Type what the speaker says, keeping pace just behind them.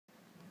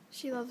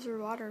She loves her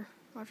water.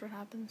 Watch what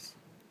happens.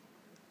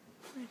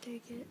 I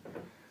take it.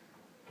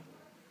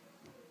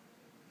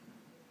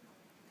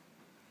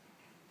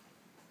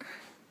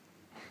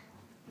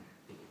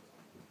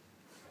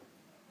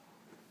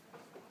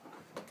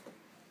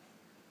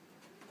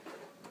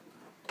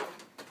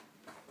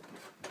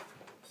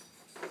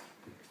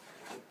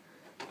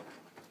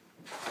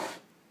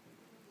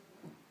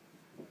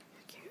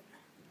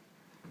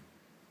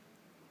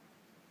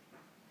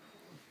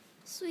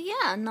 So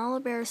yeah, Nallah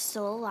Bear is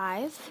still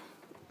alive.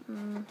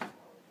 I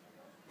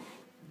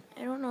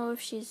don't know if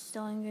she's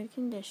still in good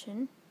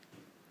condition.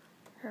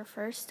 Her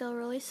fur's still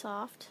really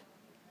soft.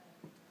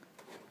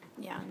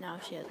 Yeah, now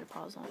she has her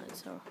paws on it,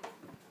 so.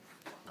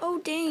 Oh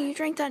dang, you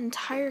drank that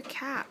entire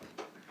cap.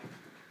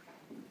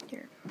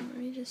 Here, let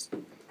me just.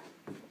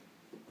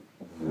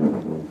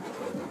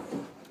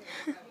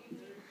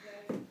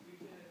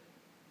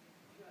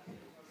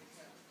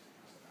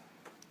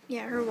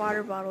 Yeah, her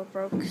water bottle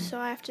broke, so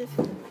I have to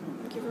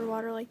give her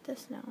water like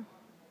this now.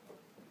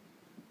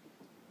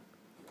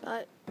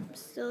 But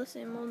still the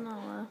same old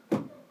Nallah.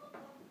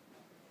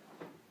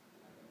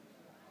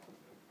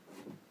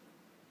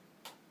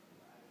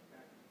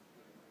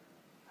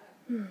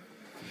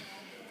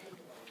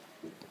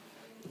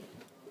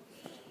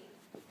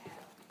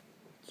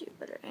 Get a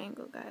better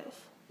angle, guys.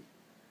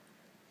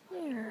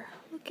 There,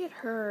 look at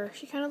her.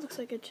 She kind of looks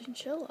like a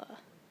chinchilla.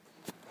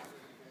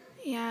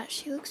 Yeah,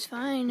 she looks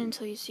fine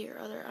until you see her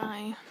other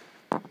eye.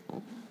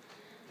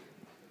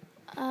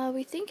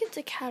 We think it's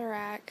a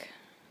cataract.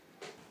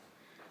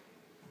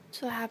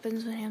 That's what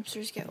happens when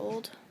hamsters get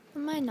old.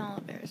 But my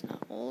Nallah Bear is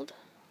not old.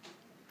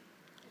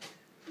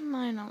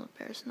 My Nallah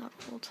Bear is not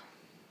old.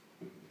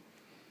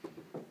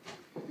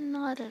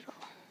 Not at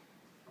all.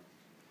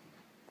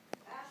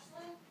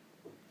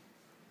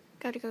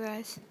 Gotta go,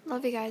 guys.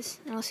 Love you guys.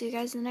 And I'll see you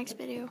guys in the next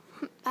video.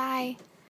 Bye.